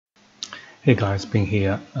Hey guys, Bing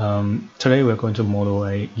here. Today we're going to model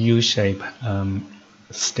a U-shape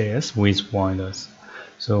stairs with winders.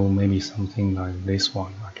 So maybe something like this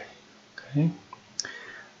one. Okay.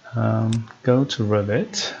 Go to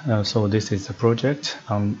Revit. So this is the project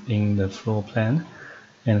in the floor plan,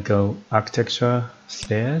 and go architecture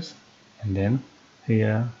stairs, and then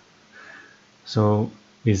here. So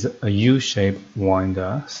is a U-shape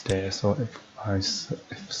winder stair. So if I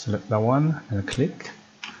select that one and click.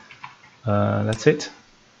 That's it.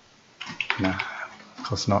 Nah, of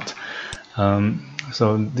course not.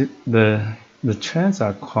 So the trends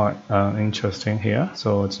are quite interesting here.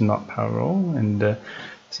 So it's not parallel, and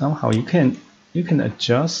somehow you can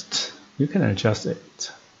adjust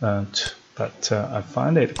it. But I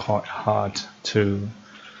find it quite hard to.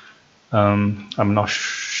 I'm not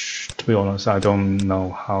to be honest. I don't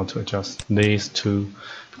know how to adjust these two,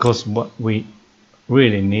 because what we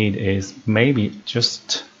really need is maybe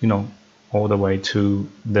just all the way to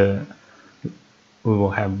we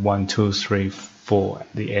will have 1, 2, 3, 4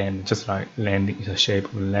 at the end, just like landing, the shape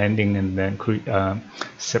of landing, and then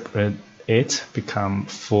separate it, become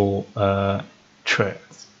 4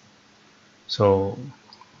 threads. So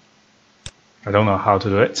I don't know how to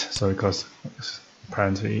do it. So because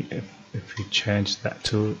apparently if you change that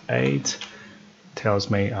to 8, it tells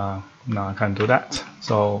me no, I can't do that.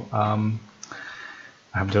 So I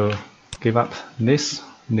have to give up this.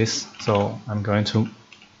 So I'm going to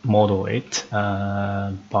model it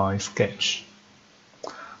by sketch.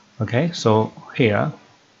 Okay, so here,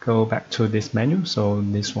 go back to this menu. So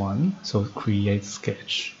this one, so create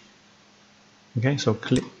sketch. Okay, so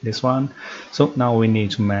click this one. So now we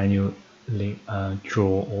need to manually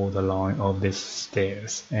draw all the line of these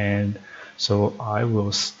stairs, and so I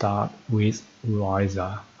will start with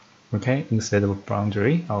riser. Okay, instead of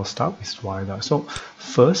boundary, I'll start with riser. So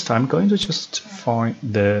first, I'm going to just find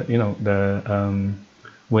the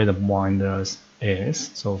where the winders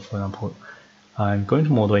is. So for example, I'm going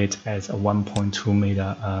to model it as a 1.2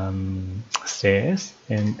 meter stairs,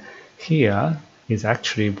 and here is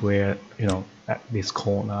actually where at this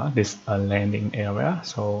corner, this landing area.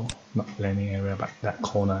 So not landing area, but that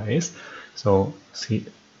corner is. So see,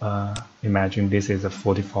 imagine this is a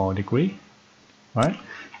 44 degree, right?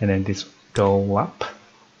 And then this go up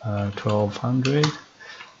 1200,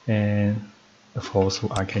 and of course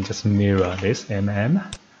I can just mirror this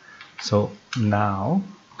So now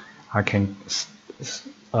I can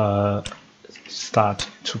start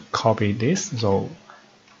to copy this. So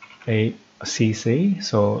a CC.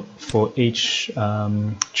 So for each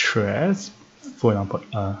threads, for example,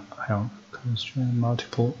 constraint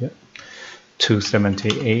multiple, 270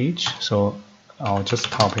 each. So I'll just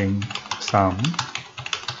copy some.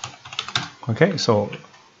 Okay, so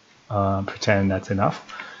pretend that's enough.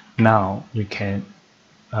 Now we can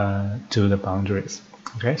do the boundaries.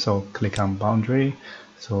 Okay, so click on boundary.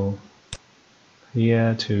 So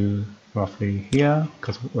here to roughly here,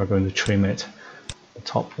 because we're going to trim it. The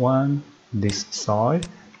top one, this side,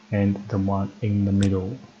 and the one in the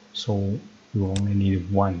middle. So you only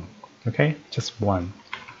need one. Okay, just one.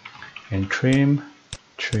 And trim,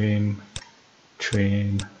 trim,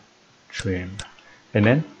 trim, trim. And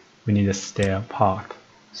then we need a stair part.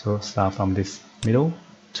 So start from this middle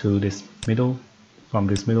to this middle, from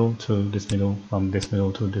this middle to this middle, from this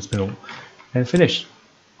middle to this middle, and finish.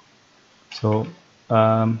 So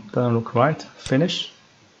doesn't look right. Finish.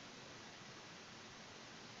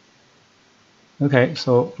 Okay,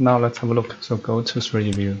 so now let's have a look. So go to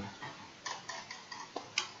 3D view.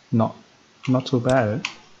 Not too bad.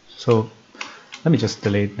 So let me just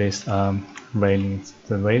delete this railings.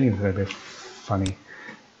 The railings are a bit funny.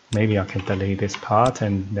 Maybe I can delete this part,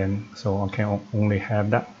 and then so I can only have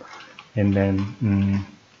that, and then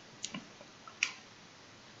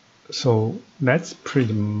so that's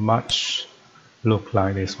pretty much look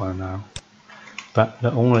like this one now. But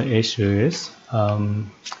the only issue is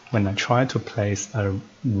when I try to place a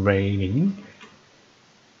railing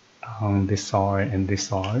on this side and this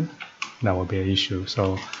side, that will be an issue.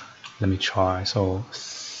 So let me try. So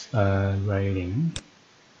railing.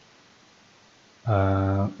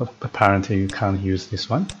 Apparently you can't use this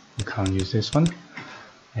one. You can't use this one,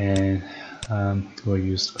 and we'll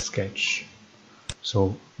use a sketch.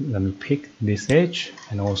 So let me pick this edge,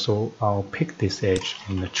 and also I'll pick this edge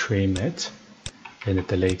and trim it, and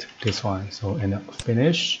delete this one. So and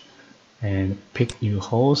finish, and pick new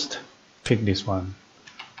host, pick this one.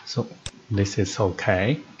 So this is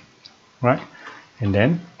okay, right? And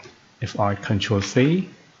then if I Control C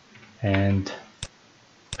and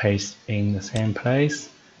paste in the same place,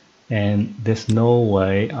 and there's no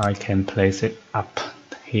way I can place it up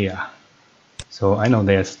here. So I know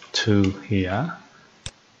there's 2 here.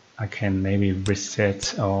 I can maybe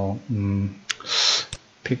reset or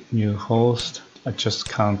pick new host. I just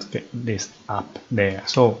can't get this up there.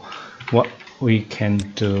 So what we can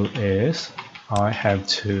do is I have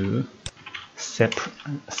to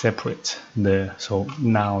separate the, so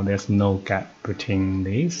now there's no gap between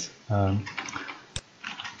these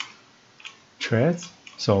threads.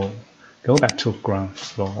 So go back to ground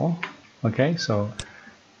floor. Okay, so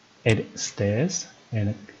edit stairs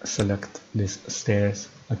and select this stairs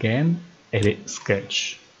again, edit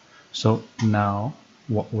sketch. So now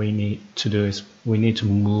what we need to do is we need to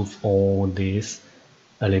move all these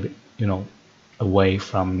a little bit, you know, away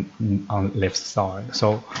from on left side.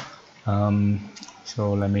 So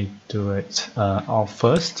so let me do it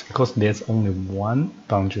first, because there's only one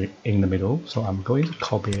boundary in the middle, so I'm going to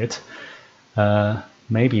copy it.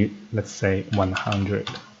 Maybe let's say 100.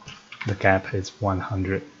 The gap is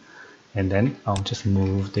 100, and then I'll just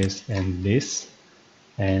move this and this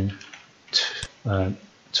and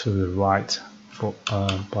to the right for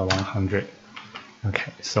by 100.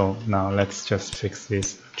 Okay, so now let's just fix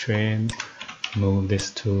this trim, move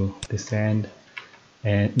this to this end,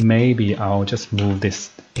 and maybe I'll just move this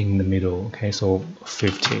in the middle. Okay, so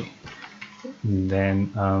 50. And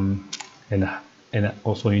then and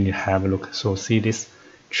also you need to have a look. So see this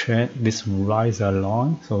trend, this riser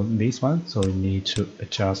line, so this one, so you need to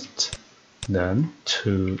adjust them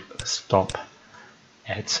to stop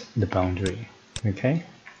at the boundary. Okay,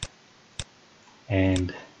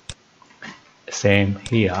 and same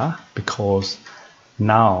here, because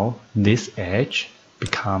now this edge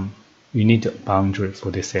become, you need a boundary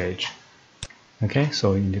for this edge. Okay,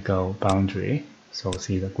 so you need to go boundary. So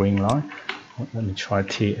see the green line. Let me try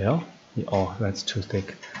TL. Oh, that's too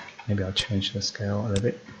thick. Maybe I'll change the scale a little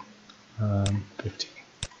bit. 50.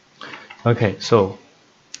 Okay, so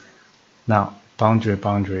now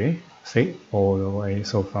boundary. See, all the way.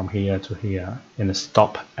 So from here to here, and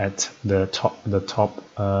stop at the top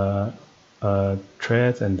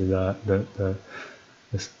threads and the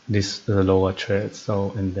lower threads.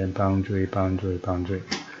 So and then boundary,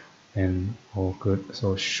 and all good.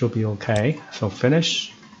 So should be okay. So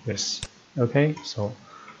finish. Yes. Okay. So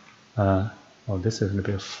oh, this is a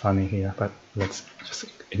little bit funny here, but let's just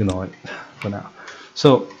ignore it for now.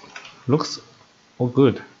 So looks all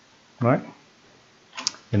good, right?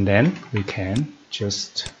 And then we can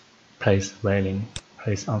just place railing,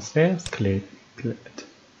 place on stairs, click it.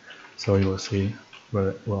 So you will see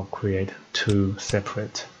where it will create 2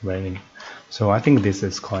 separate railing. So I think this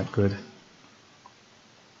is quite good.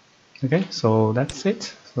 Okay, so that's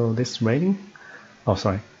it. So this railing, oh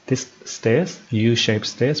sorry, this stairs, U-shaped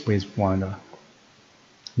stairs with winder.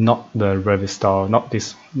 Not the Revit style, not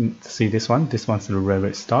this, see this one? This one's the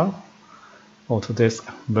Revit style. Autodesk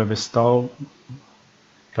Revit style,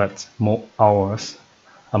 but more ours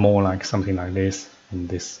are more like something like this and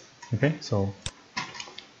this. Okay, so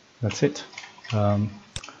that's it.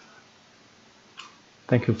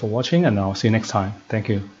 Thank you for watching, and I'll see you next time. Thank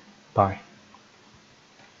you. Bye.